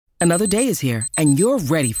Another day is here, and you're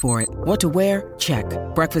ready for it. What to wear? Check.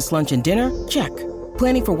 Breakfast, lunch, and dinner? Check.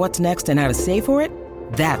 Planning for what's next and how to save for it?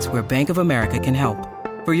 That's where Bank of America can help.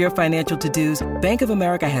 For your financial to-dos, Bank of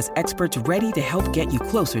America has experts ready to help get you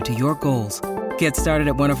closer to your goals. Get started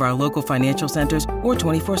at one of our local financial centers or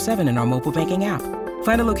 24/7 in our mobile banking app.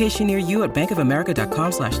 Find a location near you at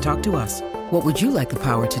bankofamerica.com/talktous. What would you like the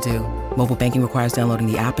power to do? Mobile banking requires downloading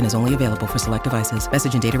the app and is only available for select devices.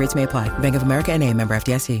 Message and data rates may apply. Bank of America N.A., member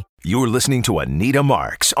FDIC. You're listening to Anita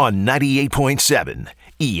Marks on 98.7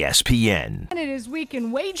 ESPN. And it is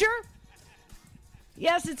Weekend Wager.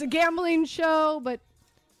 Yes, it's a gambling show, but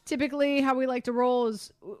typically how we like to roll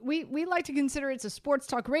is we like to consider it's a sports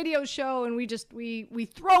talk radio show, and we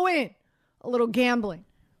throw in a little gambling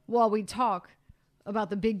while we talk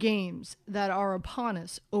about the big games that are upon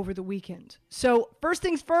us over the weekend. So first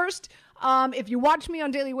things first, if you watched me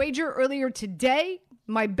on Daily Wager earlier today,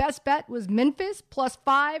 my best bet was Memphis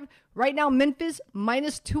 +5. Right now, Memphis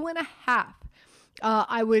 -2.5.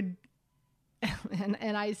 I would,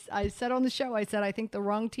 and I said on the show, I said I think the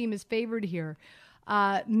wrong team is favored here.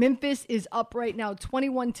 Memphis is up right now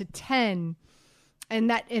 21-10,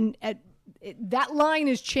 and that line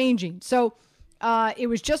is changing. So it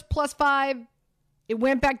was just +5. It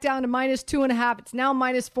went back down to -2.5. It's now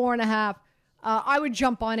 -4.5. I would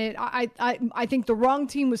jump on it. I think the wrong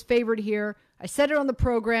team was favored here. I said it on the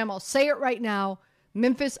program. I'll say it right now.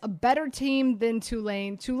 Memphis, a better team than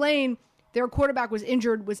Tulane. Tulane, their quarterback was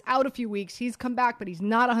injured, was out a few weeks. He's come back, but he's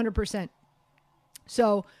not 100%.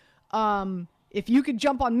 So if you could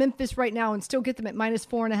jump on Memphis right now and still get them at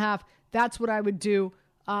 -4.5, that's what I would do.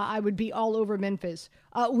 I would be all over Memphis.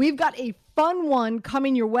 We've got a fun one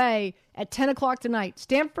coming your way at 10 o'clock tonight.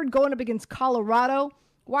 Stanford going up against Colorado.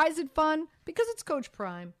 Why is it fun? Because it's Coach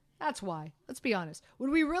Prime. That's why. Let's be honest.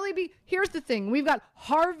 Would we really be? Here's the thing. We've got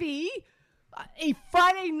Harvey, a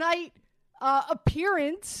Friday night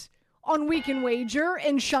appearance on Weekend Wager,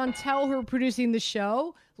 and Chantel, who are producing the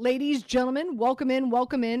show. Ladies, gentlemen, welcome in,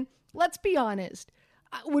 welcome in. Let's be honest.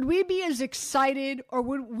 Would we be as excited, or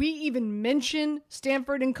would we even mention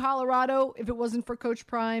Stanford and Colorado if it wasn't for Coach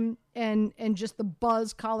Prime and just the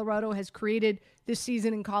buzz Colorado has created this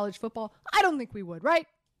season in college football? I don't think we would, right?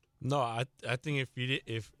 No, I think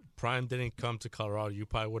if Prime didn't come to Colorado, you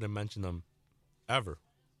probably wouldn't mention them ever.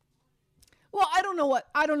 Well, I don't know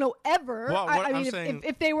ever. Well, I mean,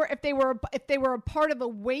 if they were a part of a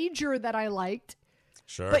wager that I liked.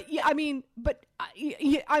 Sure. But yeah, I mean,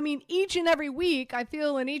 each and every week, I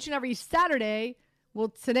feel, and each and every Saturday. Well,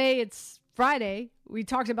 today it's Friday. We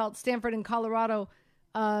talked about Stanford and Colorado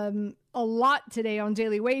a lot today on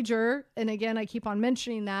Daily Wager, and again, I keep on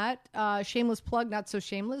mentioning that. Shameless plug, not so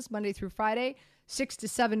shameless. Monday through Friday, 6 to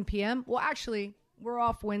 7 p.m. Well, actually, we're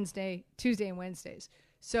off Tuesday and Wednesdays,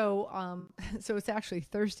 so so it's actually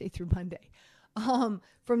Thursday through Monday,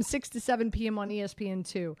 from 6 to 7 p.m. on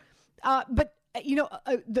ESPN2. But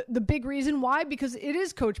the big reason why, because it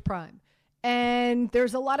is Coach Prime, and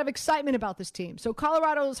there's a lot of excitement about this team. So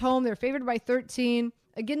Colorado is home. They're favored by 13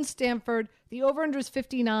 against Stanford. The over-under is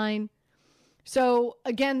 59. So,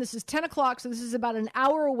 again, this is 10 o'clock, so this is about an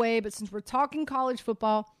hour away. But since we're talking college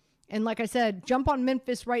football, and like I said, jump on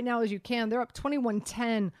Memphis right now as you can. They're up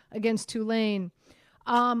 21-10 against Tulane.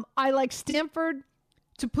 I like Stanford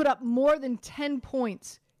to put up more than 10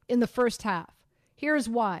 points in the first half. Here's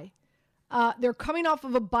why. They're coming off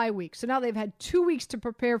of a bye week, so now they've had 2 weeks to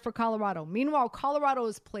prepare for Colorado. Meanwhile, Colorado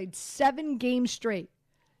has played 7 games straight.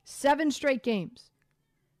 7 straight games.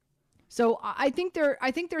 So I think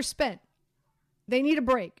they're spent. They need a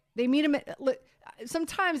break. They need a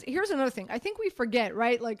sometimes. Here's another thing. I think we forget,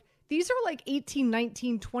 right? Like, these are like 18,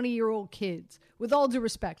 19, 20-year-old kids. With all due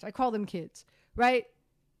respect, I call them kids, right?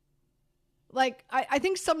 Like, I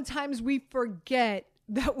think sometimes we forget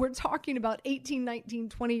that we're talking about 18, 19,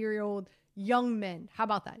 20-year-old young men. How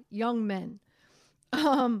about that? Young men.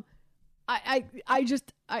 I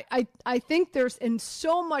think there's in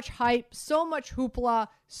so much hype, so much hoopla,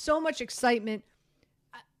 so much excitement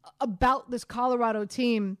about this Colorado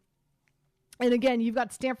team. And again, you've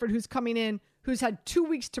got Stanford, who's coming in, who's had 2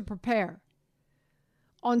 weeks to prepare.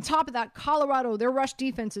 On top of that, Colorado, their rush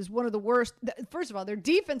defense is one of the worst. First of all, their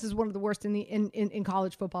defense is one of the worst in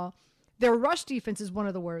college football. Their rush defense is one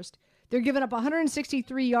of the worst. They're giving up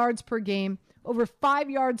 163 yards per game, over 5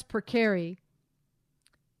 yards per carry.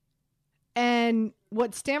 And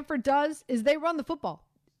what Stanford does is they run the football.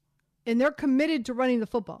 And they're committed to running the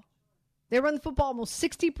football. They run the football almost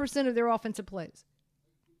 60% of their offensive plays.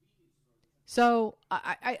 So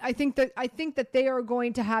I think that they are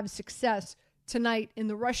going to have success tonight in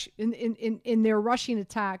the rush in their rushing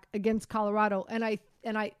attack against Colorado, and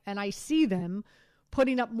I see them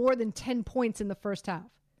putting up more than 10 points in the first half.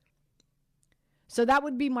 So that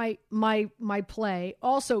would be my play.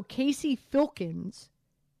 Also, Casey Filkins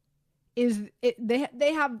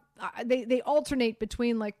they alternate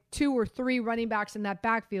between like 2 or 3 running backs in that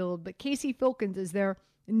backfield, but Casey Filkins is their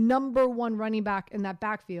number 1 running back in that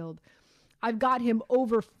backfield. I've got him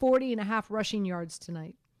over 40.5 rushing yards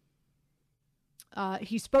tonight.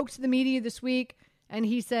 He spoke to the media this week, and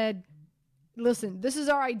he said, listen, this is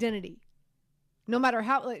our identity. No matter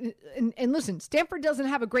how, and listen, Stanford doesn't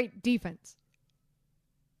have a great defense,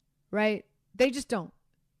 right? They just don't.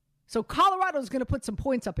 So Colorado's going to put some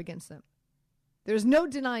points up against them. There's no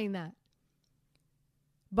denying that.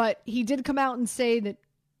 But he did come out and say that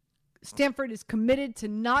Stanford is committed to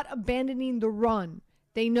not abandoning the run.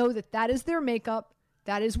 They know that that is their makeup.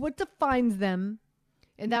 That is what defines them.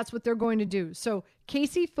 And that's what they're going to do. So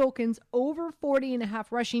Casey Filkins, over 40.5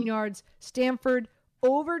 rushing yards. Stanford,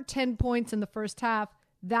 over 10 points in the first half.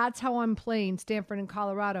 That's how I'm playing Stanford and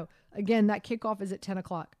Colorado. Again, that kickoff is at 10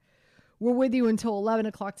 o'clock. We're with you until 11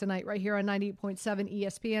 o'clock tonight right here on 98.7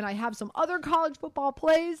 ESPN. I have some other college football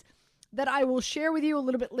plays that I will share with you a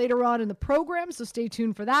little bit later on in the program, so stay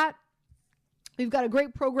tuned for that. We've got a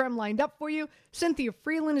great program lined up for you. Cynthia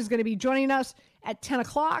Freeland is going to be joining us at 10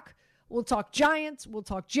 o'clock. We'll talk Giants. We'll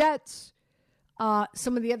talk Jets.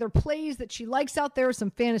 Some of the other plays that she likes out there,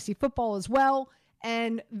 some fantasy football as well.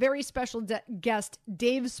 And very special guest,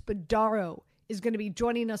 Dave Spadaro, is going to be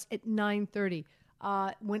joining us at 9:30.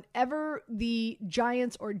 Whenever the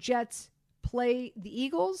Giants or Jets play the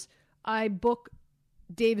Eagles, I book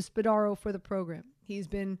Dave Spadaro for the program. He's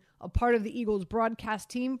been a part of the Eagles broadcast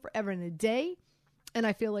team forever and a day, and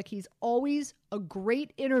I feel like he's always a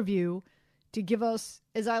great interview to give us,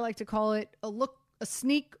 as I like to call it, a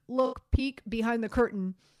sneak look, peek behind the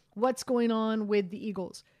curtain, what's going on with the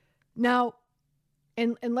Eagles. Now,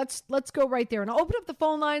 and let's go right there. And I'll open up the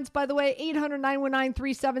phone lines, by the way,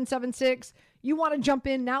 800-919-3776. You want to jump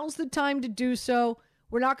in, now's the time to do so.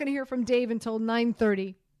 We're not going to hear from Dave until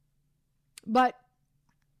 9:30. But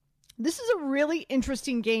this is a really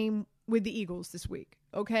interesting game with the Eagles this week,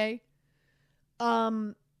 okay?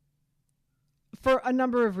 For a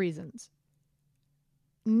number of reasons.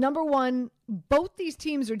 Number one, both these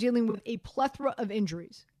teams are dealing with a plethora of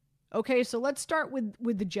injuries. Okay, so let's start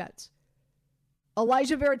with the Jets.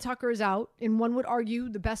 Elijah Vera Tucker is out, and one would argue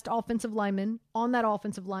the best offensive lineman on that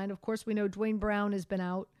offensive line. Of course, we know Dwayne Brown has been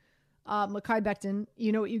out. Mekhi Becton,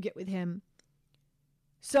 you know what you get with him.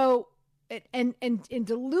 So, and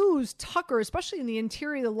to lose Tucker, especially in the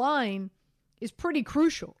interior of the line, is pretty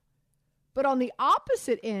crucial. But on the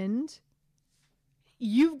opposite end,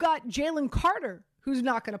 you've got Jalen Carter, who's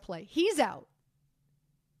not going to play. He's out.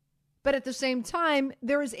 But at the same time,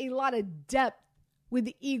 there is a lot of depth with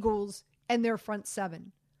the Eagles and their front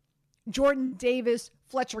seven. Jordan Davis,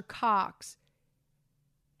 Fletcher Cox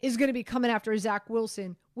is going to be coming after Zach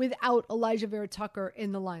Wilson without Elijah Vera Tucker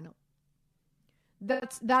in the lineup.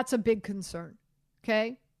 That's a big concern.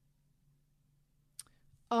 Okay.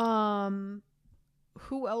 Who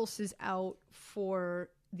else is out for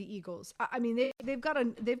the Eagles? I mean, they've got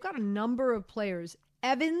a number of players.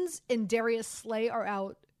 Evans and Darius Slay are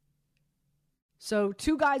out. So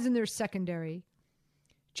 2 guys in their secondary.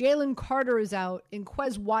 Jalen Carter is out, and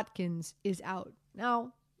Quez Watkins is out.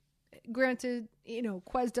 Now, granted,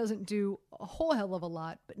 Quez doesn't do a whole hell of a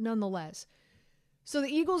lot, but nonetheless. So the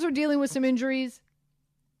Eagles are dealing with some injuries.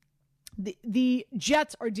 The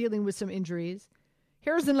Jets are dealing with some injuries.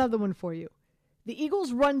 Here's another one for you. The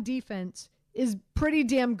Eagles' run defense is pretty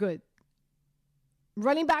damn good.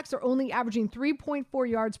 Running backs are only averaging 3.4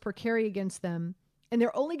 yards per carry against them, and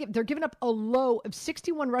they're giving up a low of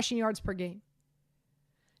 61 rushing yards per game.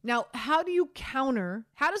 Now, how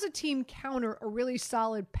does a team counter a really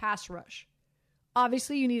solid pass rush?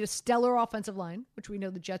 Obviously, you need a stellar offensive line, which we know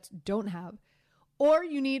the Jets don't have, or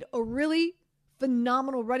you need a really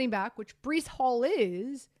phenomenal running back, which Breece Hall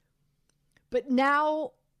is, but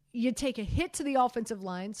now you take a hit to the offensive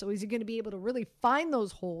line, so is he going to be able to really find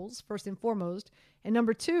those holes, first and foremost? And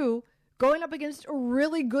number 2, going up against a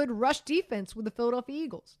really good rush defense with the Philadelphia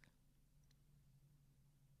Eagles.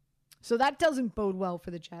 So that doesn't bode well for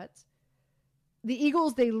the Jets. The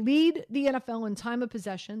Eagles, they lead the NFL in time of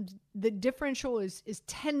possession. The differential is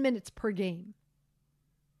 10 minutes per game.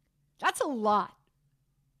 That's a lot.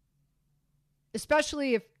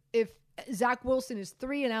 Especially if Zach Wilson is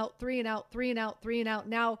 3 and out, 3 and out, 3 and out, 3 and out.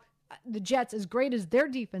 Now, the Jets, as great as their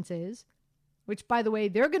defense is, which, by the way,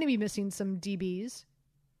 they're going to be missing some DBs.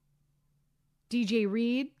 DJ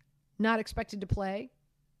Reed, not expected to play.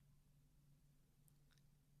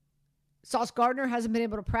 Sauce Gardner hasn't been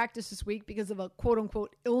able to practice this week because of a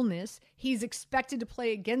quote-unquote illness. He's expected to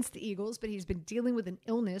play against the Eagles, but he's been dealing with an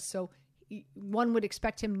illness, so one would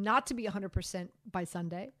expect him not to be 100% by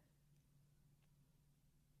Sunday.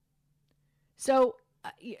 So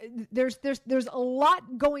there's a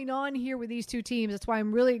lot going on here with these two teams. That's why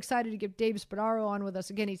I'm really excited to get Dave Spadaro on with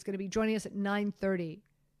us. Again, he's going to be joining us at 9:30.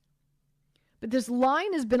 But this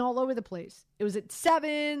line has been all over the place. It was at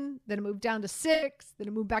 7, then it moved down to 6, then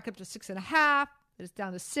it moved back up to 6.5, then it's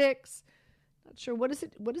down to 6. Not sure what is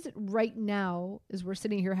it right now as we're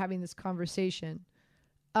sitting here having this conversation.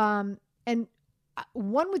 And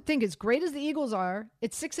one would think, as great as the Eagles are,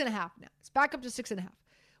 it's 6.5 now. It's back up to 6.5.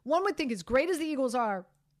 One would think, as great as the Eagles are,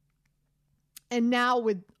 and now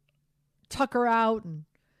with Tucker out, and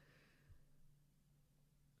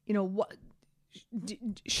what.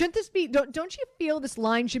 Shouldn't this be? Don't you feel this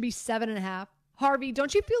line should be 7.5? Harvey,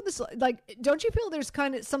 don't you feel this? Don't you feel there's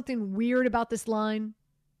kind of something weird about this line?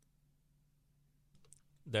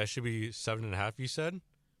 That should be 7.5. You said.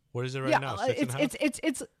 What is it right now?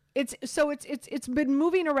 6.5. It's been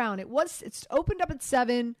moving around. It's opened up at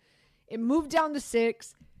 7. It moved down to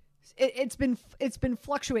 6. It's been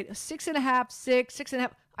fluctuating. 6.5,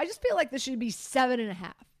 6.5. I just feel like this should be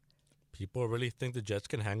 7.5. People really think the Jets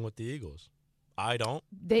can hang with the Eagles. I don't,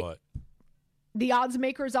 but the odds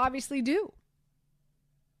makers obviously do.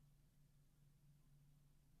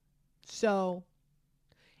 So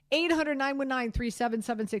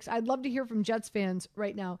 800-919-3776. I'd love to hear from Jets fans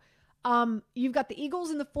right now. You've got the Eagles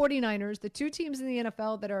and the 49ers, the two teams in the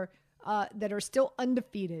NFL that are still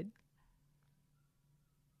undefeated.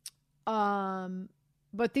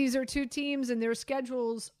 But these are two teams and their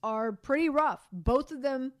schedules are pretty rough. Both of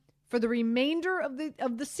them, for the remainder of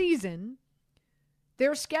the season,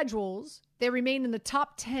 their schedules, they remain in the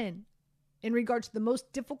top 10 in regards to the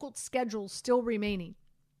most difficult schedules still remaining.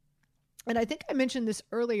 And I think I mentioned this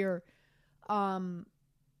earlier,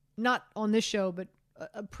 not on this show, but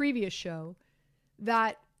a previous show,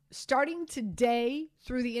 that starting today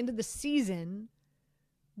through the end of the season,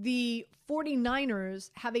 the 49ers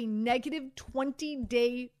have a negative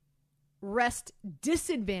 20-day rest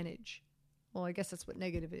disadvantage. Well, I guess that's what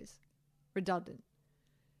negative is. Redundant.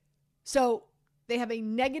 So they have a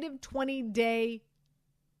negative 20-day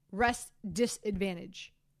rest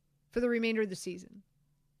disadvantage for the remainder of the season.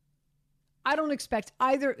 I don't expect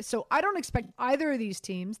either of these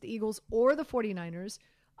teams, the Eagles or the 49ers,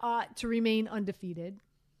 to remain undefeated.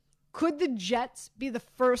 Could the Jets be the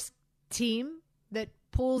first team that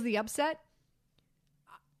pulls the upset?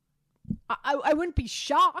 I wouldn't be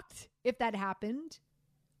shocked if that happened.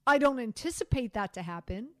 I don't anticipate that to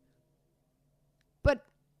happen, but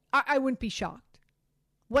I wouldn't be shocked.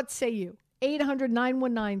 What say you?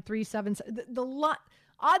 800-919-3776. The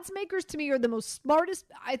odds makers to me are the most smartest.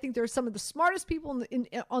 I think they're some of the smartest people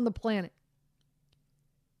on the planet.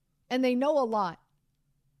 And they know a lot.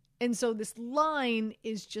 And so this line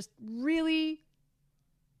is just really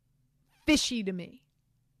fishy to me.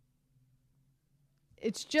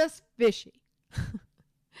 It's just fishy.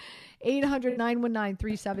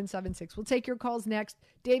 800-919-3776. We'll take your calls next.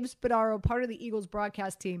 Dave Spadaro, part of the Eagles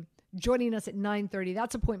broadcast team, joining us at 9:30.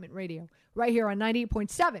 That's Appointment Radio, right here on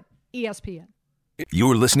 98.7 ESPN.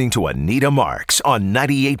 You're listening to Anita Marks on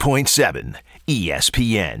 98.7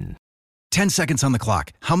 ESPN. 10 seconds on the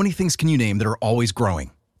clock. How many things can you name that are always growing?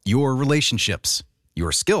 Your relationships,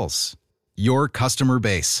 your skills, your customer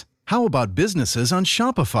base. How about businesses on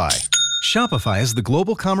Shopify? Shopify is the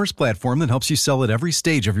global commerce platform that helps you sell at every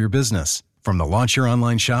stage of your business. From the launch your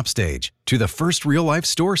online shop stage, to the first real-life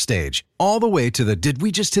store stage, all the way to the did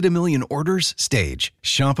we just hit 1 million orders stage.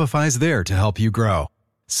 Shopify's there to help you grow.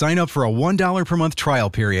 Sign up for a $1 per month trial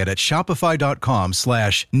period at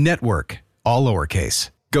shopify.com/network, all lowercase.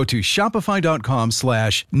 Go to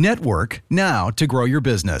shopify.com/network now to grow your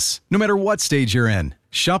business, no matter what stage you're in.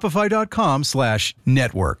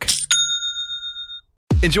 Shopify.com/network.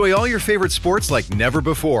 Enjoy all your favorite sports like never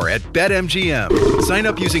before at BetMGM. Sign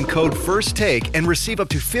up using code FIRSTTAKE and receive up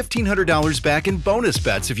to $1,500 back in bonus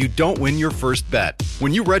bets if you don't win your first bet.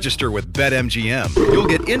 When you register with BetMGM, you'll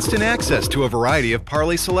get instant access to a variety of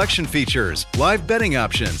parlay selection features, live betting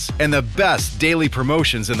options, and the best daily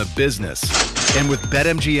promotions in the business. And with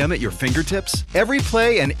BetMGM at your fingertips, every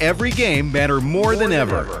play and every game matter more than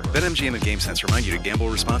ever. BetMGM and GameSense remind you to gamble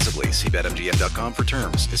responsibly. See BetMGM.com for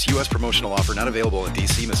terms. This U.S. promotional offer not available in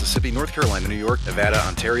D.C., Mississippi, North Carolina, New York, Nevada,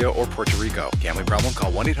 Ontario, or Puerto Rico. Gambling problem?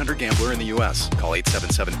 Call 1-800-GAMBLER in the U.S. Call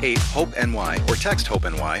 877-8-HOPE-NY or text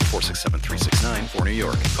HOPE-NY 467-369 for New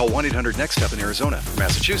York. Call 1-800-NEXT-STEP in Arizona. For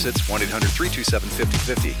Massachusetts,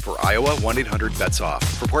 1-800-327-5050. For Iowa,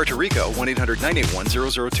 1-800-BETS-OFF. For Puerto Rico,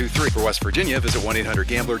 1-800-981-0023. For West Virginia, visit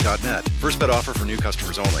 1-800-GAMBLER.net. First bet offer for new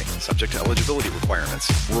customers only. Subject to eligibility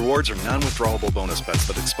requirements. Rewards are non-withdrawable bonus bets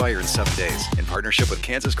that expire in 7 days. In partnership with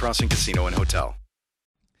Kansas Crossing Casino and Hotel.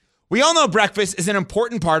 We all know breakfast is an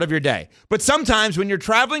important part of your day. But sometimes when you're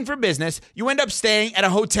traveling for business, you end up staying at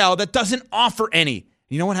a hotel that doesn't offer any.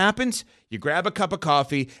 You know what happens? You grab a cup of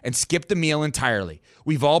coffee and skip the meal entirely.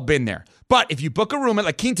 We've all been there. But if you book a room at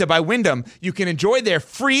La Quinta by Wyndham, you can enjoy their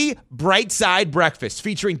free Bright Side breakfast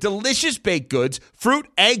featuring delicious baked goods, fruit,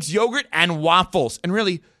 eggs, yogurt, and waffles. And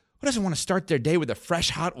really, who doesn't want to start their day with a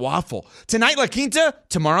fresh, hot waffle? Tonight, La Quinta,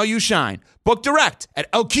 tomorrow you shine. Book direct at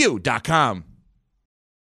LQ.com.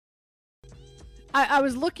 I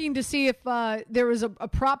was looking to see if there was a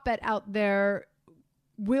prop bet out there.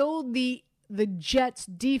 Will the Jets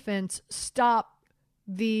defense stop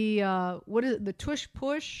the what is it? The tush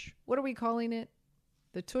push? What are we calling it?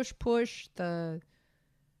 The tush push, the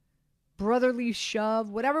brotherly shove,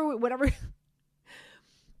 whatever.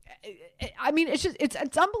 I mean, it's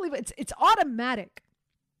unbelievable. It's automatic.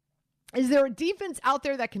 Is there a defense out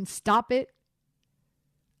there that can stop it?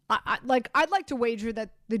 I'd like to wager that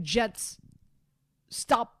the Jets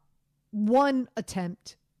stop one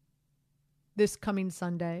attempt this coming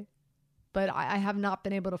Sunday, but I have not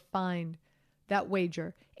been able to find that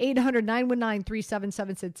wager.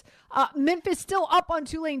 800-919-3776. Memphis still up on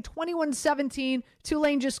Tulane, 21-17.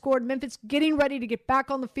 Tulane just scored. Memphis getting ready to get back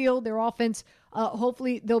on the field. Their offense,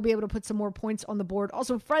 hopefully they'll be able to put some more points on the board.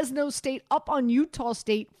 Also, Fresno State up on Utah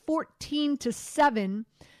State, 14-7.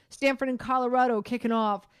 Stanford and Colorado kicking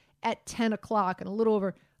off at 10 o'clock in a little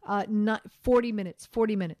over 40 minutes.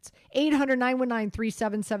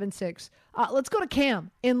 800-919-3776. Let's go to Cam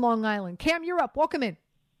in Long Island. Cam, you're up. Welcome in.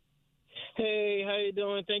 Hey, how you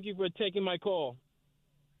doing? Thank you for taking my call.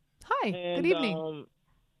 Hi, good evening.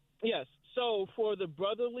 Yes, so for the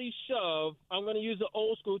brotherly shove, I'm going to use the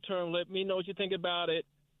old school term. Let me know what you think about it.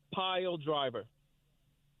 Pile driver.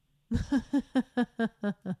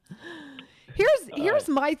 Here's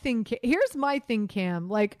my thing. Here's my thing, Cam.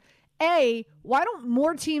 Like, why don't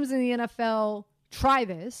more teams in the NFL try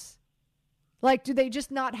this? Like, do they just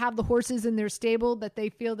not have the horses in their stable that they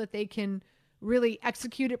feel that they can really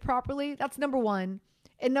execute it properly? That's number one.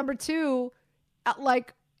 And number two,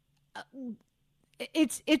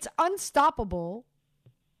 it's unstoppable.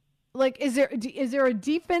 Like, is there a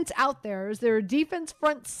defense out there? Is there a defense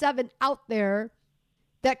front seven out there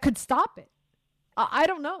that could stop it? I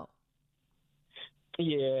don't know.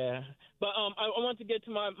 Yeah. But I want to get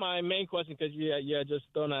to my main question because, just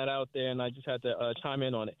throwing that out there, and I just had to chime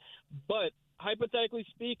in on it. But hypothetically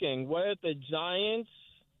speaking, what if the Giants,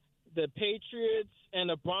 the Patriots,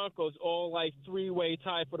 and the Broncos all three-way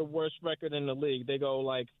tie for the worst record in the league? They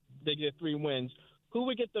get 3 wins. Who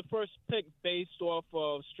would get the first pick based off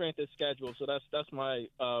of strength of schedule? So that's my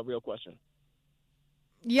real question.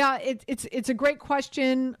 Yeah, it's a great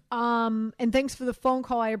question. And thanks for the phone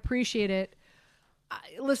call. I appreciate it.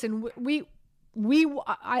 Listen, I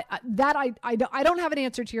don't have an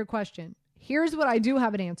answer to your question. Here's what I do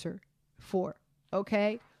have an answer for.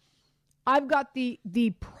 Okay. I've got the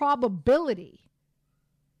probability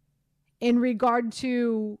in regard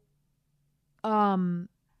to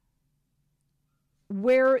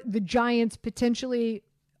where the Giants potentially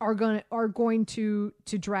are going to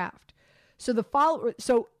draft. So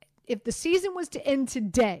if the season was to end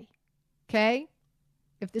today, okay?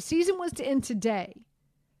 If the season was to end today,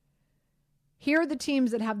 here are the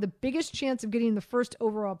teams that have the biggest chance of getting the first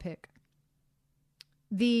overall pick.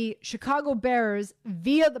 The Chicago Bears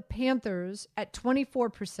via the Panthers at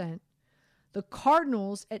 24%, the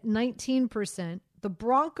Cardinals at 19%, the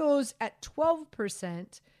Broncos at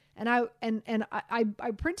 12%, and I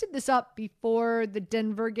printed this up before the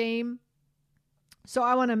Denver game, so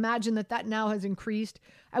I want to imagine that now has increased.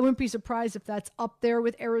 I wouldn't be surprised if that's up there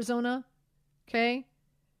with Arizona, okay?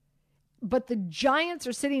 But the Giants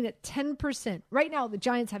are sitting at 10%. Right now, the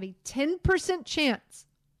Giants have a 10% chance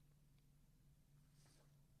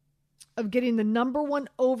of getting the number 1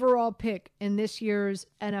 overall pick in this year's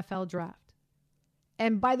NFL draft.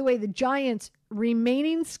 And by the way, the Giants'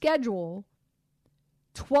 remaining schedule,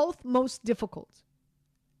 12th most difficult.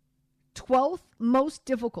 12th most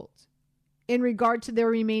difficult in regard to their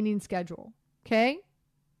remaining schedule. Okay?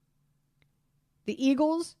 The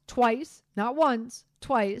Eagles, twice. Not once,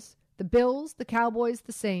 twice. The Bills, the Cowboys,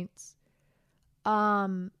 the Saints.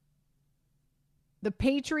 The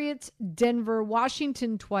Patriots, Denver,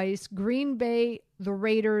 Washington twice. Green Bay, the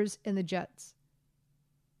Raiders, and the Jets.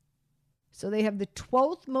 So they have the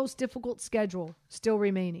 12th most difficult schedule still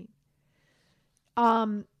remaining.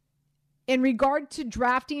 In regard to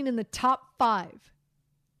drafting in the top 5,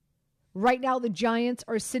 right now the Giants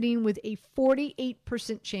are sitting with a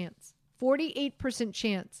 48% chance. 48%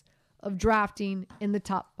 chance of drafting in the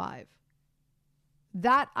top 5.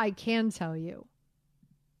 That I can tell you.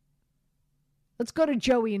 Let's go to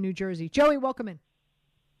Joey in New Jersey. Joey, welcome in.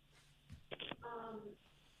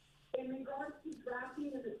 In regards to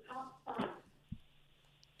drafting in the top 5.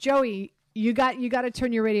 Joey, you got to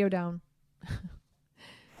turn your radio down.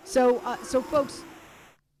 So folks,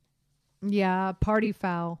 yeah, party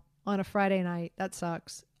foul on a Friday night. That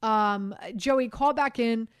sucks. Joey, call back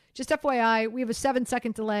in. Just FYI, we have a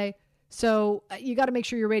 7-second delay. So you got to make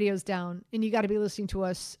sure your radio's down and you got to be listening to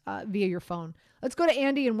us via your phone. Let's go to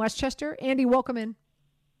Andy in Westchester. Andy, welcome in.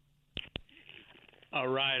 All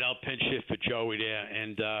right, I'll pinch hit for Joey there,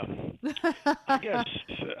 and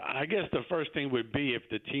I guess the first thing would be if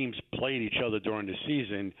the teams played each other during the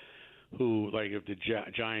season. If the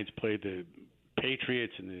Giants played the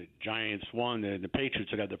Patriots and the Giants won, then the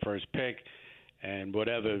Patriots would have the first pick, and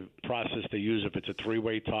whatever process they use, if it's a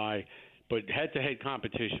 3-way tie, but head-to-head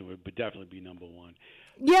competition would definitely be number one.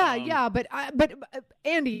 Yeah, but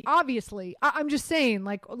Andy, obviously, I'm just saying,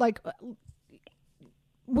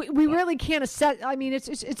 we really can't assess. I mean,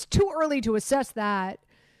 it's too early to assess that,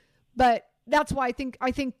 but that's why I think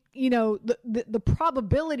the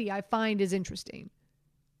probability I find is interesting.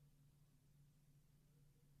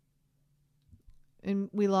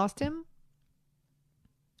 And we lost him.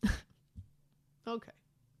 Okay.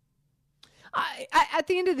 At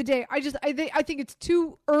the end of the day, I think it's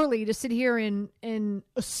too early to sit here and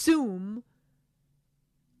assume,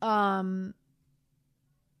 if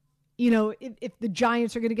the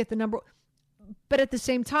Giants are going to get the number. But at the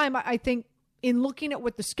same time, I think in looking at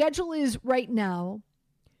what the schedule is right now,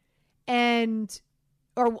 or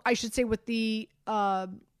I should say what the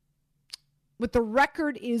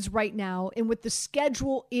record is right now, and what the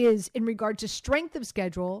schedule is in regard to strength of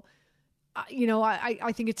schedule.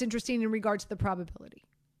 I think it's interesting in regards to the probability.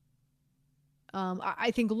 I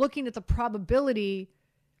think looking at the probability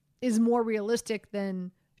is more realistic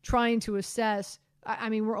than trying to assess. I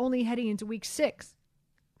mean, we're only heading into week 6.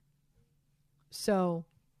 So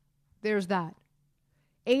there's that.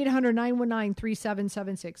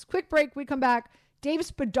 800-919-3776. Quick break. We come back. Dave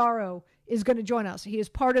Spadaro is going to join us. He is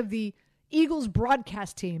part of the Eagles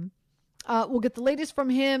broadcast team. We'll get the latest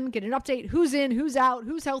from him, get an update, who's in, who's out,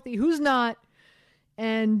 who's healthy, who's not,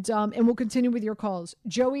 and we'll continue with your calls.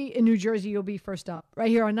 Joey in New Jersey, you'll be first up, right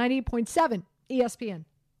here on 98.7 ESPN.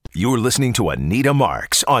 You're listening to Anita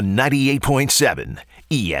Marks on 98.7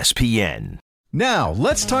 ESPN. Now,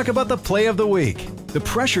 let's talk about the play of the week. The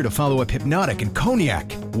pressure to follow up Hypnotic and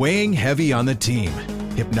Cognac, weighing heavy on the team.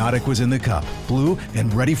 Hypnotic was in the cup, blue,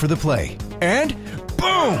 and ready for the play. And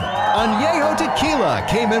boom! Añejo Tequila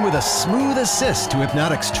came in with a smooth assist to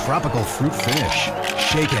Hypnotic's tropical fruit finish.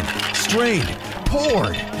 Shaken, strained,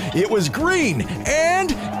 poured. It was green and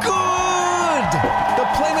good! The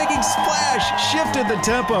playmaking splash shifted the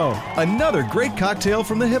tempo. Another great cocktail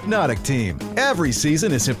from the Hypnotic team. Every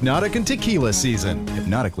season is Hypnotic and Tequila season.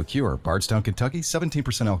 Hypnotic Liqueur, Bardstown, Kentucky,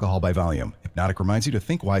 17% alcohol by volume. Hypnotic reminds you to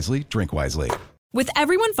think wisely, drink wisely. With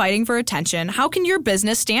everyone fighting for attention, how can your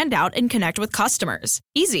business stand out and connect with customers?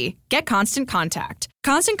 Easy. Get Constant Contact.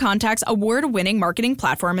 Constant Contact's award-winning marketing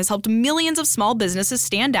platform has helped millions of small businesses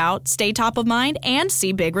stand out, stay top of mind, and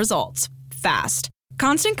see big results. Fast.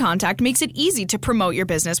 Constant Contact makes it easy to promote your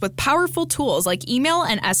business with powerful tools like email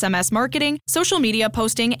and SMS marketing, social media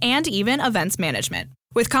posting, and even events management.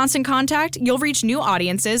 With Constant Contact, you'll reach new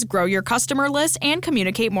audiences, grow your customer list, and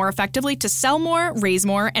communicate more effectively to sell more, raise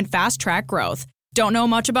more, and fast-track growth. Don't know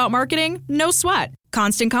much about marketing? No sweat.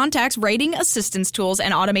 Constant Contact's writing assistance tools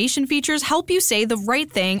and automation features help you say the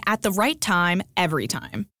right thing at the right time, every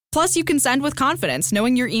time. Plus, you can send with confidence,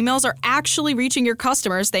 knowing your emails are actually reaching your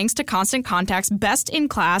customers thanks to Constant Contact's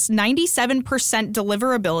best-in-class 97%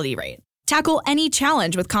 deliverability rate. Tackle any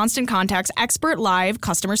challenge with Constant Contact's expert live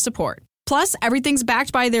customer support. Plus, everything's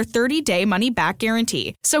backed by their 30-day money-back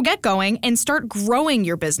guarantee. So get going and start growing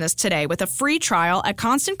your business today with a free trial at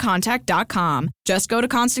ConstantContact.com. Just go to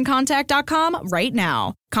ConstantContact.com right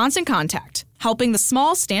now. Constant Contact, helping the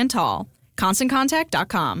small stand tall.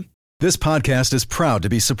 ConstantContact.com. This podcast is proud to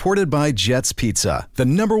be supported by Jets Pizza, the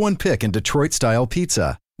 #1 pick in Detroit-style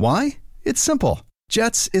pizza. Why? It's simple.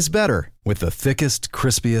 Jets is better. With the thickest,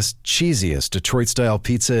 crispiest, cheesiest Detroit-style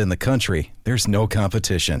pizza in the country, there's no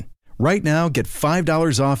competition. Right now, get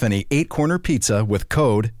 $5 off any 8-corner pizza with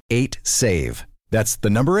code 8SAVE. That's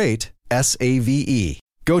the number 8, S-A-V-E.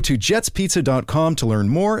 Go to jetspizza.com to learn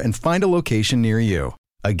more and find a location near you.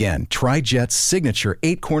 Again, try Jet's signature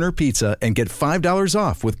 8-corner pizza and get $5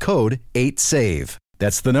 off with code 8SAVE.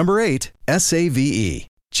 That's the number 8, S-A-V-E.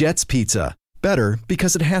 Jet's Pizza. Better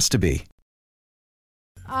because it has to be.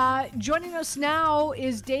 Joining us now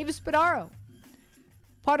is Dave Spadaro,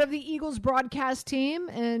 part of the Eagles broadcast team,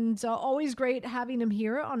 and always great having him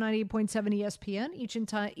here on 98.7 ESPN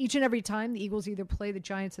each and every time the Eagles either play the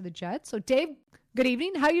Giants or the Jets. So, Dave, good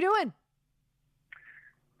evening. How you doing?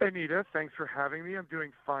 Anita, thanks for having me. I'm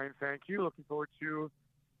doing fine, thank you. Looking forward to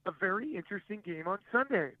a very interesting game on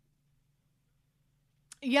Sunday.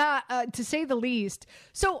 Yeah, to say the least.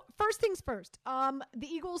 So, first things first. The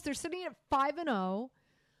Eagles, they're sitting at 5-0.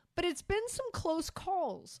 But it's been some close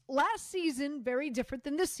calls. Last season, very different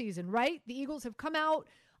than this season, right? The Eagles have come out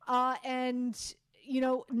and,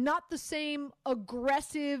 not the same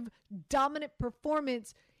aggressive, dominant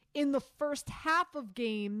performance in the first half of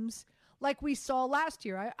games like we saw last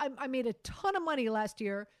year. I made a ton of money last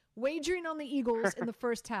year wagering on the Eagles in the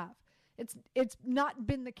first half. It's not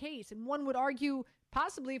been the case. And one would argue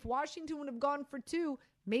possibly if Washington would have gone for 2,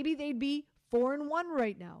 maybe they'd be 4-1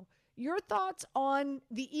 right now. Your thoughts on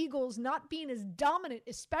the Eagles not being as dominant,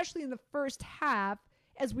 especially in the first half,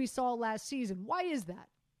 as we saw last season? Why is that?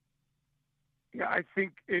 Yeah, I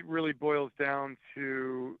think it really boils down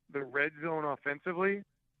to the red zone offensively.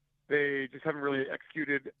 They just haven't really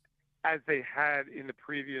executed as they had in the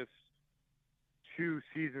previous 2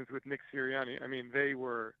 seasons with Nick Sirianni. I mean, they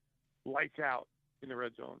were lights out in the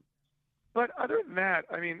red zone. But other than that,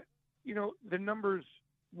 I mean, the numbers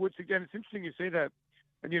would, again, it's interesting you say that,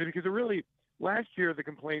 because it really, last year the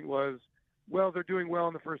complaint was, well, they're doing well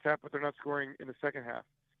in the first half, but they're not scoring in the second half.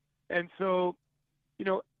 And so,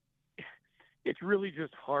 it's really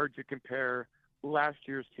just hard to compare last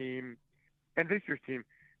year's team and this year's team.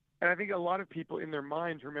 And I think a lot of people in their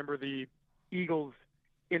minds remember the Eagles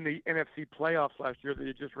in the NFC playoffs last year that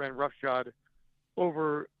they just ran roughshod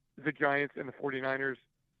over the Giants and the 49ers.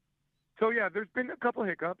 So, yeah, there's been a couple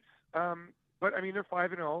hiccups. But, I mean, they're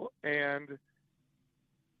 5-0, and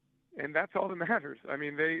that's all that matters. I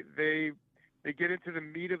mean, they get into the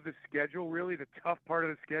meat of the schedule, really the tough part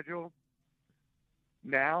of the schedule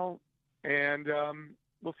now, and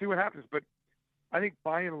we'll see what happens. But I think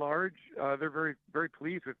by and large, they're very, very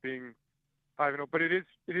pleased with being 5-0. But it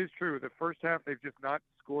is true. The first half, they've just not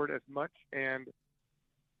scored as much, and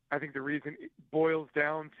I think the reason it boils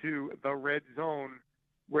down to the red zone,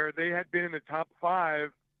 where they had been in the top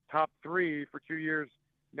 5, top 3 for 2 years.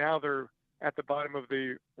 Now they're at the bottom of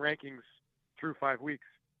the rankings through 5 weeks.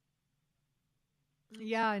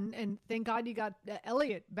 Yeah, and thank God you got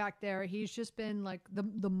Elliott back there. He's just been like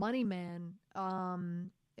the money man, and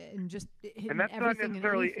just hitting and that's not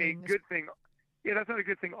necessarily a good thing. Yeah, that's not a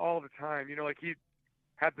good thing all the time. Like he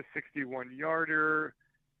had the 61-yarder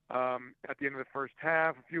at the end of the first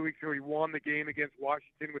half. A few weeks ago, he won the game against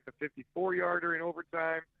Washington with the 54-yarder in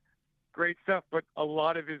overtime. Great stuff, but a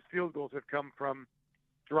lot of his field goals have come from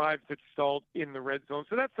drives that stalled in the red zone.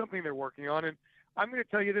 So that's something they're working on. And I'm going to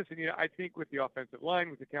tell you this, and I think with the offensive line,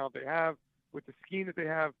 with the talent they have, with the scheme that they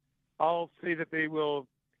have, I'll say that they will,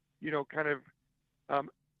 kind of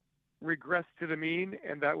regress to the mean,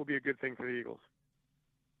 and that will be a good thing for the Eagles.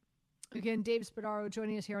 Again, Dave Spadaro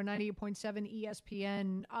joining us here on 98.7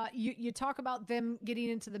 ESPN. You talk about them getting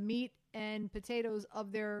into the meat and potatoes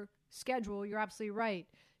of their schedule. You're absolutely right.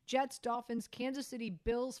 Jets, Dolphins, Kansas City,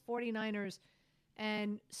 Bills, 49ers,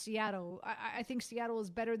 and Seattle. I think Seattle is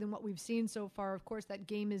better than what we've seen so far. Of course, that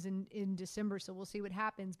game is in December, so we'll see what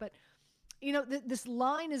happens. But, this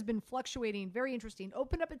line has been fluctuating. Very interesting.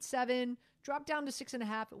 Opened up at 7, dropped down to 6.5.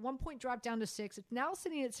 At one point, dropped down to 6. It's now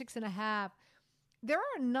sitting at 6.5. There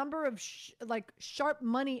are a number of sharp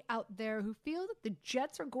money out there who feel that the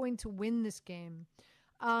Jets are going to win this game.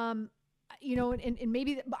 And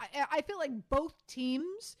maybe I feel like both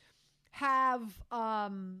teams have,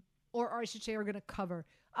 or I should say, are going to cover.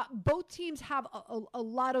 Both teams have a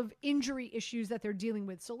lot of injury issues that they're dealing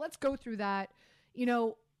with. So let's go through that.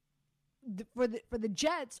 For the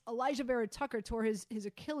Jets, Elijah Vera Tucker tore his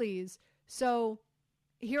Achilles. So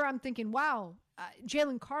here I'm thinking, wow,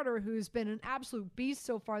 Jalen Carter, who's been an absolute beast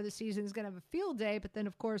so far this season, is going to have a field day. But then,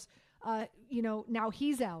 of course, now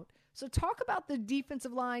he's out. So talk about the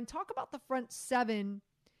defensive line. Talk about the front 7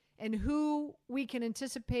 and who we can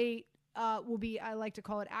anticipate will be, I like to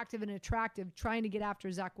call it, active and attractive, trying to get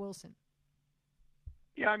after Zach Wilson.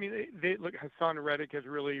 Yeah, I mean, they look. Hassan Reddick has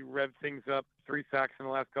really revved things up. 3 sacks in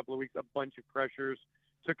the last couple of weeks, a bunch of pressures.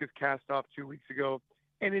 Took his cast off 2 weeks ago,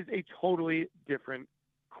 and is a totally different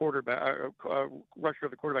quarterback, rusher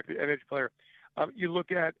of the quarterback, an edge player. You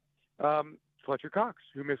look at Fletcher Cox,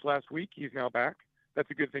 who missed last week. He's now back.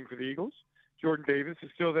 That's a good thing for the Eagles. Jordan Davis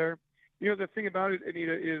is still there. You know, the thing about it,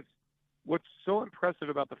 Anita, is what's so impressive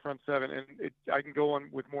about the front seven, and I can go on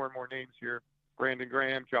with more and more names here, Brandon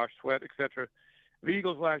Graham, Josh Sweat, etc. The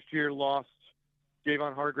Eagles last year lost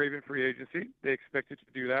Javon Hargrave in free agency. They expected to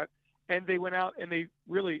do that. And they went out and they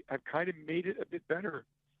really have kind of made it a bit better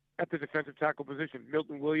at the defensive tackle position.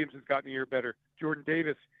 Milton Williams has gotten a year better. Jordan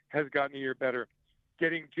Davis has gotten a year better.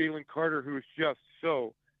 Getting Jalen Carter, who is just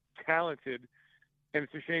so talented. And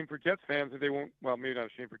it's a shame for Jets fans that they won't, well, maybe not a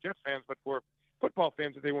shame for Jets fans, but for football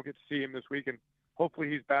fans that they won't get to see him this week. And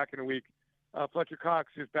hopefully he's back in a week. Fletcher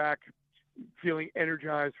Cox is back feeling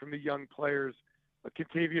energized from the young players.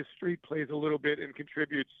 Contavious Street plays a little bit and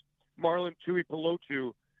contributes. Marlon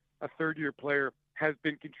Tuipulotu, a third-year player, has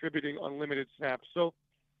been contributing on limited snaps. So,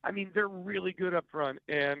 I mean, they're really good up front.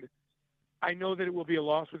 And I know that it will be a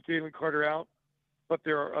loss with Jalen Carter out, but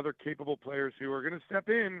there are other capable players who are going to step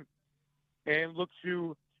in and look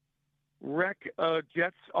to wreck a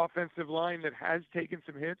Jets offensive line that has taken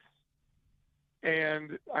some hits.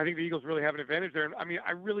 And I think the Eagles really have an advantage there. And I mean,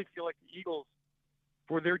 I really feel like the Eagles,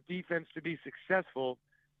 for their defense to be successful,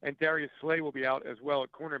 and Darius Slay will be out as well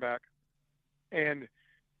at cornerback, and,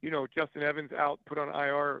 you know, Justin Evans out, put on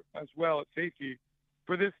IR as well at safety.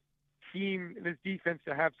 For this team, this defense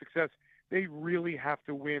to have success, they really have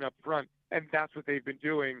to win up front, and that's what they've been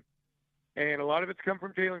doing. And a lot of it's come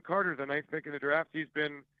from Jalen Carter, the ninth pick in the draft. He's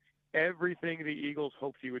been everything the Eagles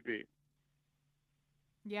hoped he would be.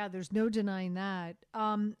 Yeah, there's no denying that.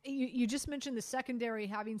 You just mentioned the secondary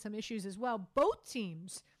having some issues as well. Both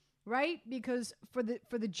teams, right? Because for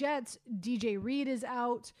the Jets, DJ Reed is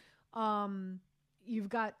out. You've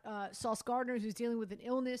got Sauce Gardner, who's dealing with an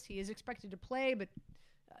illness. He is expected to play, but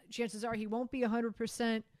chances are he won't be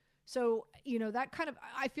 100%. So, you know, that kind of,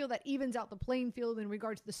 I feel that evens out the playing field in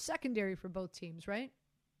regard to the secondary for both teams, right?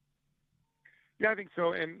 Yeah, I think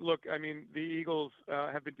so. And look, I mean, the Eagles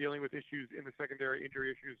have been dealing with issues in the secondary, injury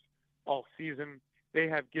issues all season. They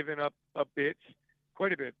have given up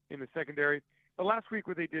quite a bit in the secondary. But last week,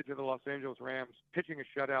 what they did to the Los Angeles Rams, pitching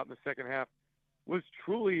a shutout in the second half, was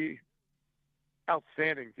truly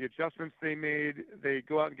outstanding. The adjustments they made, they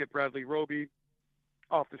go out and get Bradley Roby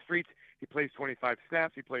off the streets. He plays 25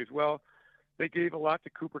 snaps. He plays well. They gave a lot to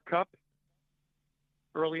Cooper Kupp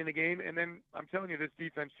early in the game, and then I'm telling you, this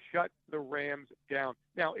defense shut the Rams down.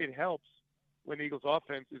 Now, it helps when the Eagles'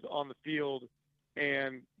 offense is on the field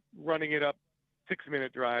and running it up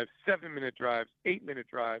 6-minute drives, 7-minute drives, 8-minute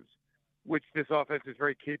drives, which this offense is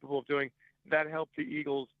very capable of doing. That helped the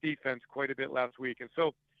Eagles' defense quite a bit last week. And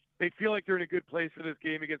so they feel like they're in a good place for this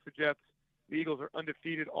game against the Jets. The Eagles are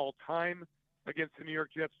undefeated all time against the New York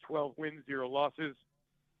Jets, 12 wins, 0 losses.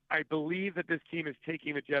 I believe that this team is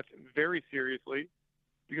taking the Jets very seriously,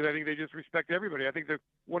 because I think they just respect everybody. I think that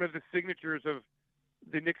one of the signatures of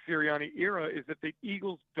the Nick Sirianni era is that the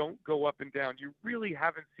Eagles don't go up and down. You really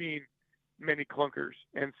haven't seen many clunkers.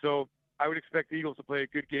 And so I would expect the Eagles to play a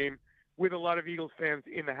good game with a lot of Eagles fans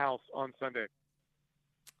in the house on Sunday.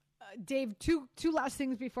 Dave, two last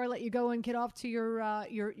things before I let you go and get off to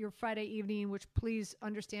your Friday evening, which please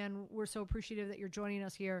understand we're so appreciative that you're joining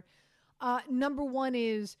us here. Number one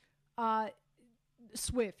is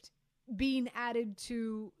Swift being added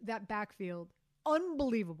to that backfield.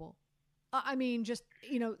 Unbelievable. I mean, just,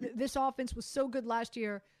 you know, this offense was so good last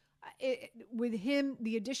year. With him,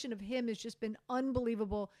 the addition of him has just been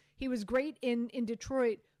unbelievable. He was great in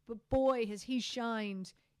Detroit, but boy, has he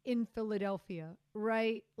shined in Philadelphia,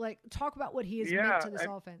 right? Like, talk about what he has meant to this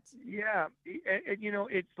offense. Yeah. And, you know,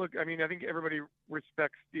 look, I mean, I think everybody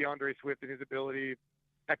respects DeAndre Swift and his ability.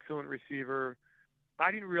 Excellent receiver. I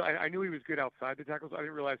knew he was good outside the tackles. I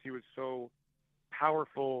didn't realize he was so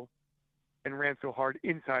powerful and ran so hard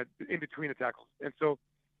in between the tackles. And so,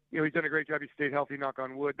 you know, he's done a great job. He stayed healthy, knock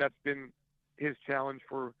on wood. That's been his challenge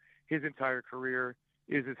for his entire career,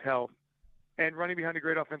 is his health. And running behind a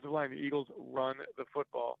great offensive line. The Eagles run the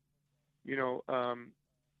football. You know,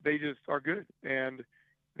 they just are good. And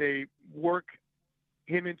they work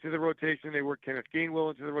him into the rotation. They work Kenneth Gainwell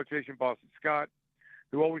into the rotation, Boston Scott,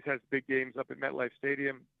 who always has big games up at MetLife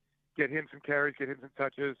Stadium. Get him some carries, get him some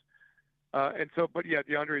touches. But yeah,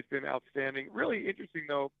 DeAndre's been outstanding. Really interesting,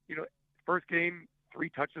 though, you know, first game, 3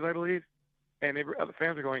 touches, I believe. And the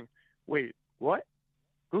fans are going, wait, what?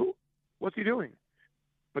 Who? What's he doing?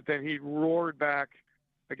 But then he roared back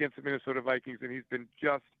against the Minnesota Vikings, and he's been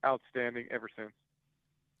just outstanding ever since.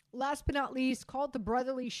 last but not least, call it the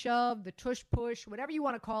brotherly shove, the tush push, whatever you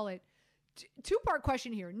want to call it. Two-part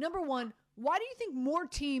question here. Number one, why do you think more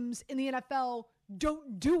teams in the NFL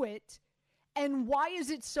don't do it? And why is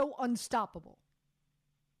it so unstoppable?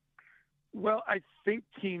 Well, I think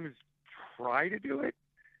teams try to do it,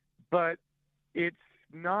 but it's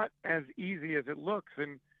not as easy as it looks.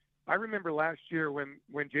 And I remember last year when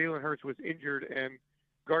Jalen Hurts was injured and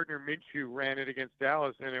Gardner Minshew ran it against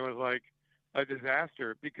Dallas, and it was like a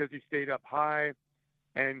disaster because he stayed up high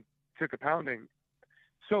and took a pounding.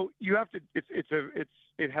 So you have to.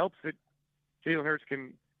 It helps that Jalen Hurts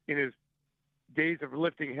can, in his days of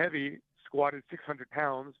lifting heavy, squatted 600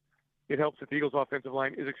 pounds. It helps that the Eagles' offensive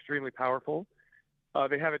line is extremely powerful.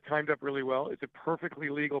 They have it timed up really well. It's a perfectly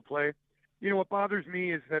legal play. You know, what bothers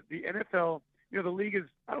me is that the NFL, the league is,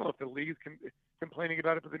 I don't know if the league is complaining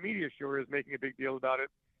about it, but the media sure is making a big deal about it.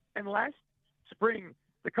 And last spring,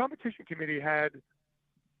 the competition committee had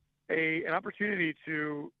an opportunity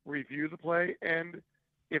to review the play and,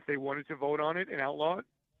 if they wanted to vote on it and outlaw it,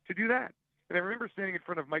 to do that. And I remember standing in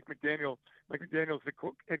front of Mike McDaniel. Mike McDaniel's the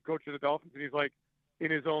head coach of the Dolphins, and he's like,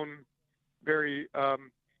 in his own very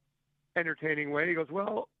entertaining way, he goes,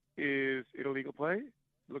 well, is it a legal play?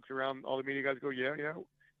 He looks around, all the media guys go, yeah.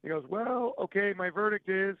 He goes, well, okay, my verdict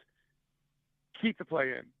is keep the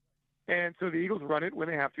play in. And so the Eagles run it when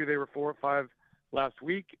they have to. They were 4 or 5 last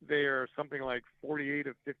week. They are something like 48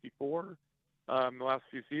 of 54 the last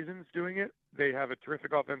few seasons doing it. They have a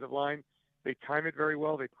terrific offensive line. They time it very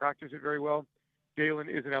well. They practice it very well. Jalen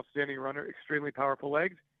is an outstanding runner, extremely powerful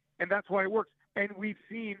legs, and that's why it works. And we've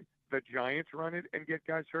seen the Giants run it and get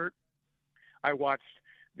guys hurt. I watched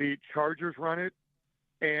the Chargers run it,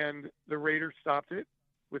 and the Raiders stopped it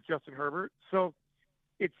with Justin Herbert. So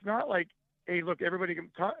it's not like, hey, look, everybody can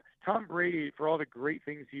 – Tom Brady, for all the great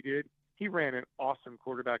things he did, he ran an awesome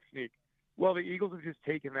quarterback sneak. Well, the Eagles have just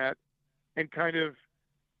taken that and kind of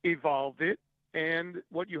evolved it. And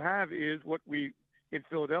what you have is what we in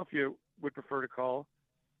Philadelphia would prefer to call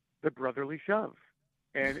the brotherly shove.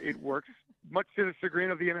 And it works much to the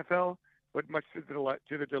chagrin of the NFL, but much to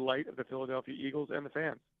the delight of the Philadelphia Eagles and the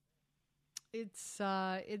fans. It's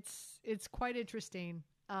quite interesting.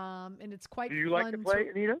 And it's quite Do you fun like to play,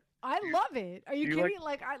 Anita? I love it. Are you kidding?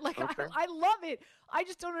 Okay. I love it. I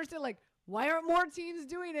just don't understand, why aren't more teams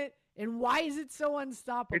doing it? And why is it so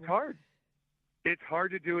unstoppable? It's hard. It's hard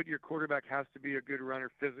to do it. Your quarterback has to be a good runner,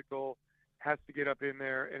 physical, has to get up in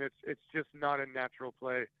there, and it's just not a natural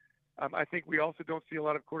play. I think we also don't see a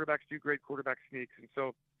lot of quarterbacks do great quarterback sneaks, and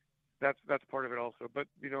so that's part of it also. But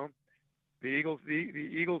the Eagles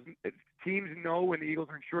teams know when the Eagles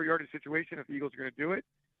are in short yardage situation if the Eagles are going to do it,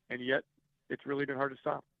 and yet it's really been hard to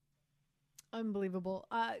stop. Unbelievable.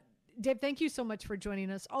 Dave, thank you so much for joining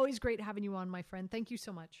us. Always great having you on, my friend. Thank you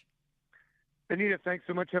so much. Anita, thanks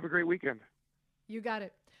so much. Have a great weekend. You got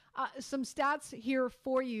it. Some stats here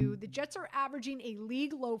for you. The Jets are averaging a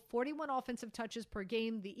league low 41 offensive touches per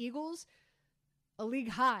game. The Eagles, a league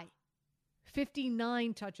high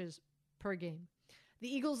 59 touches per game.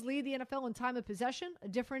 The Eagles lead the NFL in time of possession, a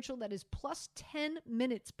differential that is plus 10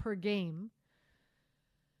 minutes per game.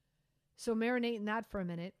 So marinate in that for a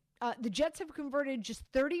minute. The Jets have converted just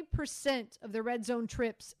 30% of their red zone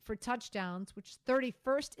trips for touchdowns, which is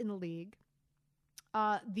 31st in the league.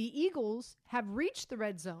 The Eagles have reached the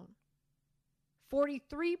red zone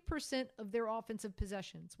 43% of their offensive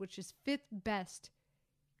possessions, which is 5th best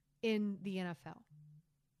in the NFL.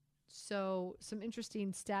 So some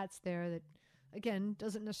interesting stats there that, again,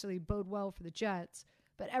 doesn't necessarily bode well for the Jets,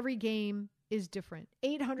 but every game is different.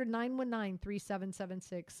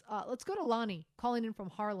 800-919-3776. Let's go to Lonnie calling in from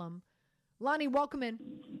Harlem. Lonnie, welcome in.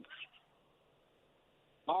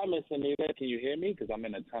 Hi, Miss Anita. Can you hear me? Because I'm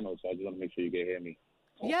in a tunnel, so I just want to make sure you can hear me.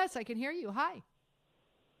 Yes, I can hear you. Hi.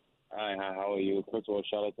 Hi, how are you? First of all,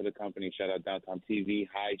 shout out to the company. Shout out Downtown TV.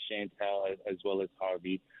 Hi, Chantel, as well as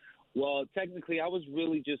Harvey. Well, technically, I was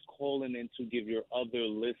really just calling in to give your other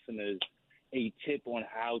listeners a tip on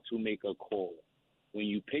how to make a call. When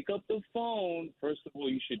you pick up the phone, first of all,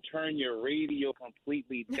 you should turn your radio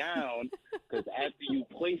completely down because after you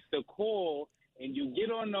place the call and you get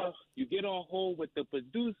on hold with the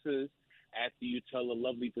producers, after you tell the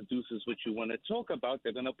lovely producers what you want to talk about,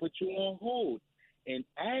 they're going to put you on hold. And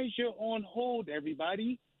as you're on hold,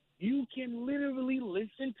 everybody, you can literally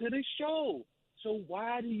listen to the show. So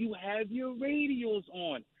why do you have your radios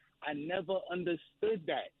on? I never understood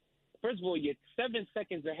that. First of all, you're 7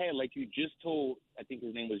 seconds ahead, like you just told, I think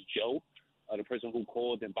his name was Joe, the person who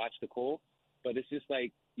called and botched the call. But it's just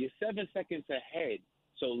like you're 7 seconds ahead.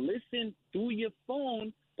 So listen through your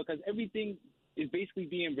phone because everything is basically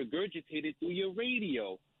being regurgitated through your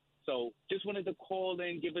radio. So just wanted to call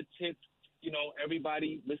in, give a tip. You know,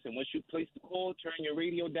 everybody, listen, once you place the call, turn your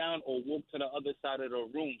radio down or walk to the other side of the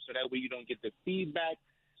room so that way you don't get the feedback,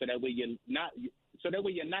 so that way you're not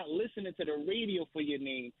listening to the radio for your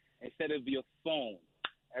name instead of your phone.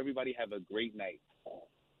 Everybody have a great night.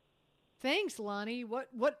 Thanks, Lonnie. What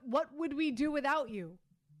would we do without you?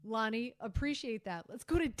 Lonnie, appreciate that. Let's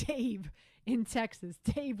go to Dave in Texas.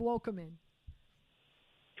 Dave, welcome in.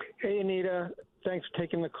 Hey, Anita. Thanks for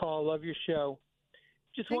taking the call. Love your show.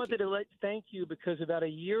 Just wanted to thank you because about a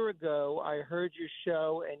year ago, I heard your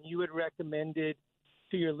show and you had recommended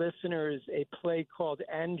to your listeners a play called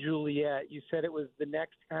 & Juliet. You said it was the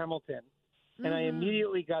next Hamilton. And I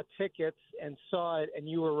immediately got tickets and saw it, and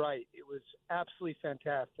you were right. It was absolutely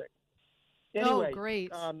fantastic. Anyway, oh,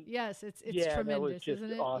 great. Yes, it's yeah, tremendous, that was just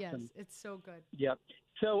isn't it? awesome. Yes, it's so good. Yep.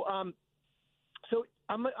 So I'm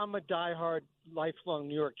a diehard, lifelong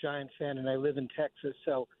New York Giants fan, and I live in Texas.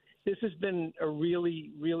 So this has been a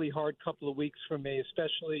really, really hard couple of weeks for me,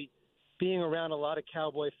 especially being around a lot of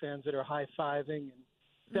Cowboy fans that are high-fiving and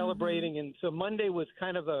celebrating. And so Monday was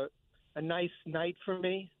kind of a nice night for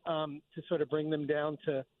me to sort of bring them down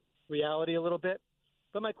to reality a little bit.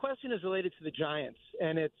 But my question is related to the Giants,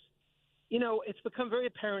 and it's become very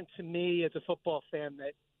apparent to me as a football fan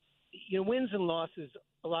that, wins and losses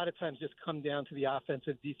a lot of times just come down to the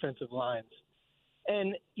offensive, defensive lines.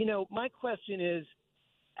 And, my question is,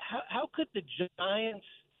 how could the Giants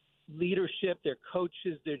leadership, their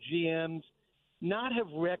coaches, their GMs, not have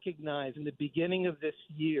recognized in the beginning of this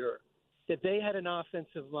year that they had an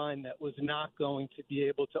offensive line that was not going to be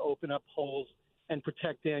able to open up holes and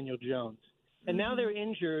protect Daniel Jones? And now they're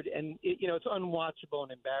injured, and it's unwatchable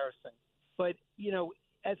and embarrassing. But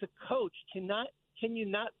as a coach, can you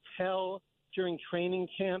not tell during training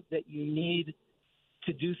camp that you need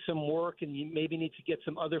to do some work and you maybe need to get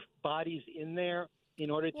some other bodies in there in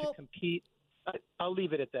order to compete? I'll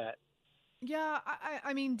leave it at that. Yeah,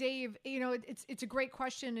 I mean, Dave, it's a great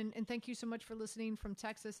question, and thank you so much for listening from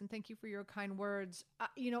Texas, and thank you for your kind words.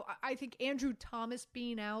 I think Andrew Thomas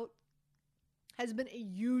being out has been a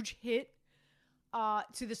huge hit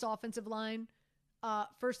to this offensive line,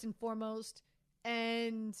 first and foremost,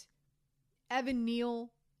 and Evan Neal.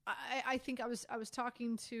 I think I was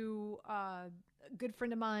talking to a good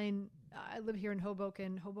friend of mine. I live here in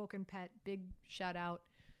Hoboken Pet. Big shout out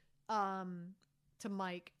to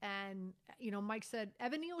Mike. And, Mike said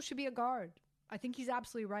Evan Neal should be a guard. I think he's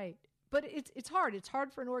absolutely right. But it's hard. It's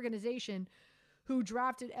hard for an organization who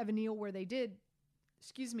drafted Evan Neal where they did,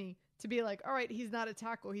 to be like, all right, he's not a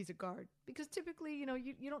tackle, he's a guard. Because typically, you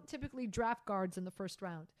don't typically draft guards in the first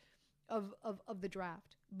round of the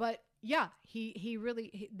draft. But yeah, he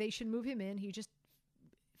really, they should move him in. He just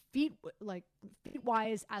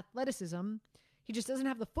feet-wise athleticism, he just doesn't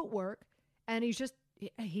have the footwork, and he's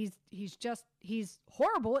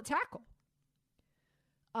horrible at tackle.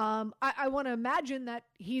 I want to imagine that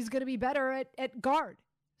he's going to be better at guard.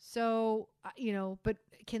 So, but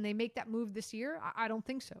can they make that move this year? I don't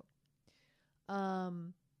think so.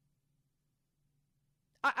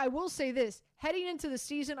 I will say this. Heading into the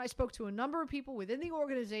season, I spoke to a number of people within the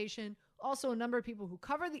organization, also a number of people who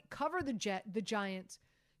cover the Giants,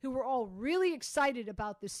 who were all really excited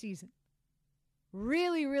about this season.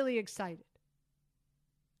 Really, really excited.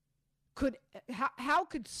 How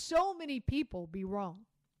could so many people be wrong?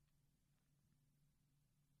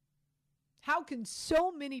 How can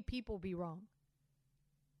so many people be wrong?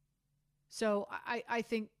 So I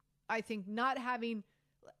think not having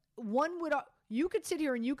you could sit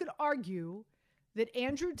here and you could argue that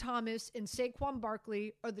Andrew Thomas and Saquon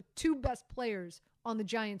Barkley are the two best players on the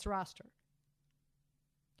Giants roster.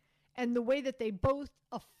 And the way that they both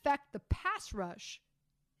affect the pass rush,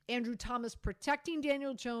 Andrew Thomas protecting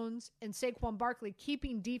Daniel Jones and Saquon Barkley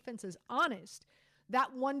keeping defenses honest,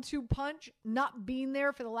 that 1-2 punch not being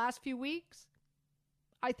there for the last few weeks,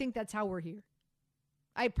 I think that's how we're here.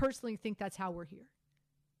 I personally think that's how we're here.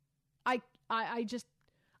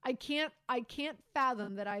 I can't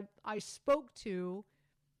fathom that I spoke to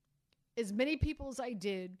as many people as I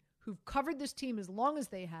did who've covered this team as long as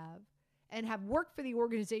they have and have worked for the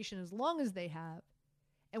organization as long as they have,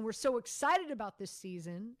 and we're so excited about this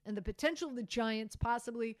season and the potential of the Giants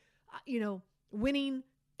possibly, winning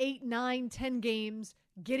 8, 9, 10 games,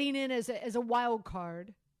 getting in as a wild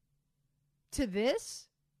card, to this?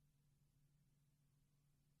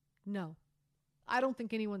 No. I don't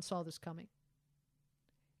think anyone saw this coming.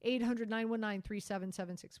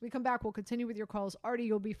 800-919-3776. We come back. We'll continue with your calls. Artie,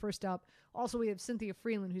 you'll be first up. Also, we have Cynthia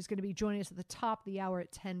Freeland, who's going to be joining us at the top of the hour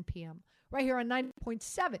at 10 p.m. right here on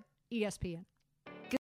 90.7 ESPN.